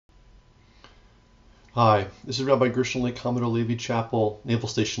Hi, this is Rabbi Gershon Litt, Commodore Levy Chapel, Naval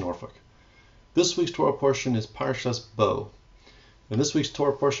Station, Norfolk. This week's Torah portion is Parshas Bo. In this week's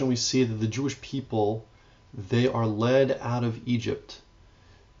Torah portion, we see that the Jewish people, they are led out of Egypt.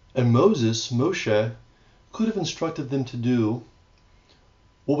 And Moshe, could have instructed them to do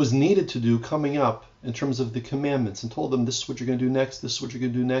what was needed to do coming up in terms of the commandments and told them this is what you're going to do next, this is what you're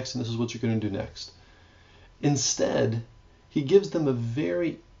going to do next, and this is what you're going to do next. Instead, he gives them a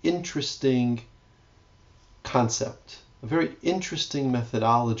very interesting concept, a very interesting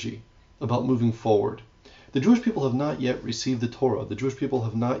methodology about moving forward. The Jewish people have not yet received the Torah. The Jewish people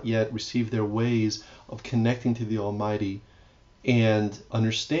have not yet received their ways of connecting to the Almighty and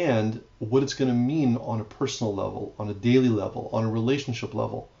understand what it's going to mean on a personal level, on a daily level, on a relationship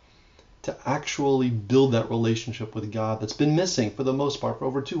level, to actually build that relationship with God that's been missing for the most part for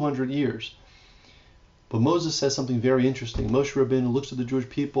over 200 years. But Moses says something very interesting. Moshe Rabbeinu looks at the Jewish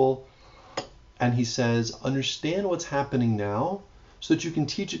people and he says, understand what's happening now so that you can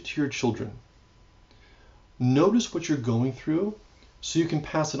teach it to your children. Notice what you're going through so you can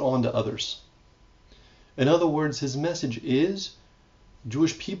pass it on to others. In other words, his message is,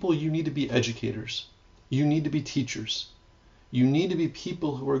 Jewish people, you need to be educators. You need to be teachers. You need to be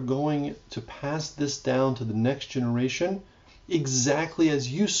people who are going to pass this down to the next generation exactly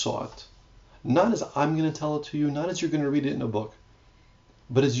as you saw it. Not as I'm going to tell it to you, not as you're going to read it in a book,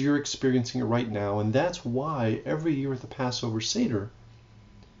 but as you're experiencing it right now. And that's why every year at the Passover Seder,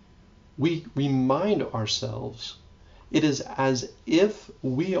 we remind ourselves it is as if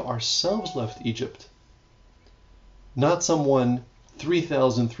we ourselves left Egypt. Not someone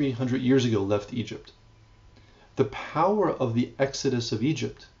 3,300 years ago left Egypt. The power of the exodus of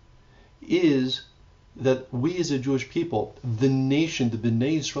Egypt is that we as a Jewish people, the nation, the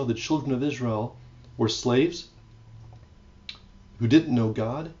Bnei Israel, the children of Israel, were slaves who didn't know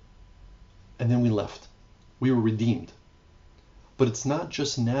God, and then we left. We were redeemed. But it's not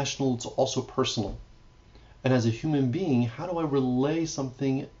just national, it's also personal. And as a human being, how do I relay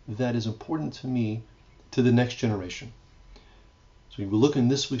something that is important to me to the next generation? So we look in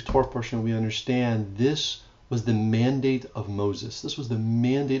this week's Torah portion, we understand this was the mandate of Moses. This was the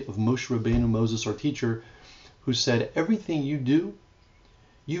mandate of Moshe Rabbeinu, Moses, our teacher, who said, everything you do,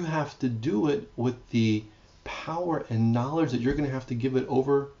 you have to do it with the power and knowledge that you're going to have to give it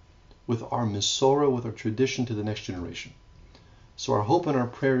over with our Masorah, with our tradition to the next generation. So our hope and our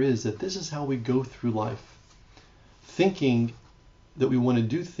prayer is that this is how we go through life, thinking that we want to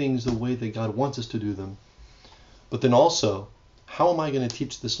do things the way that God wants us to do them, but then also, how am I going to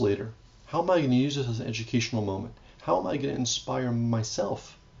teach this later? How am I going to use this as an educational moment? How am I going to inspire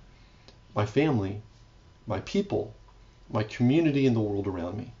myself, my family, my people, my community, and the world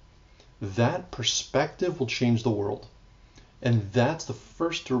around me? That perspective will change the world. And that's the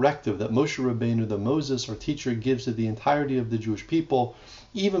first directive that Moshe Rabbeinu, the Moses, our teacher, gives to the entirety of the Jewish people,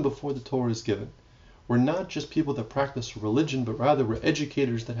 even before the Torah is given. We're not just people that practice religion, but rather we're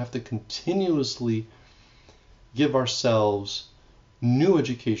educators that have to continuously give ourselves new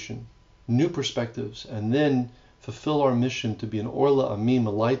education, new perspectives, and then fulfill our mission to be an Orla Amim, a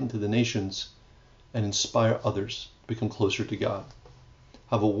light into the nations, and inspire others to become closer to God.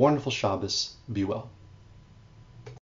 Have a wonderful Shabbos. Be well.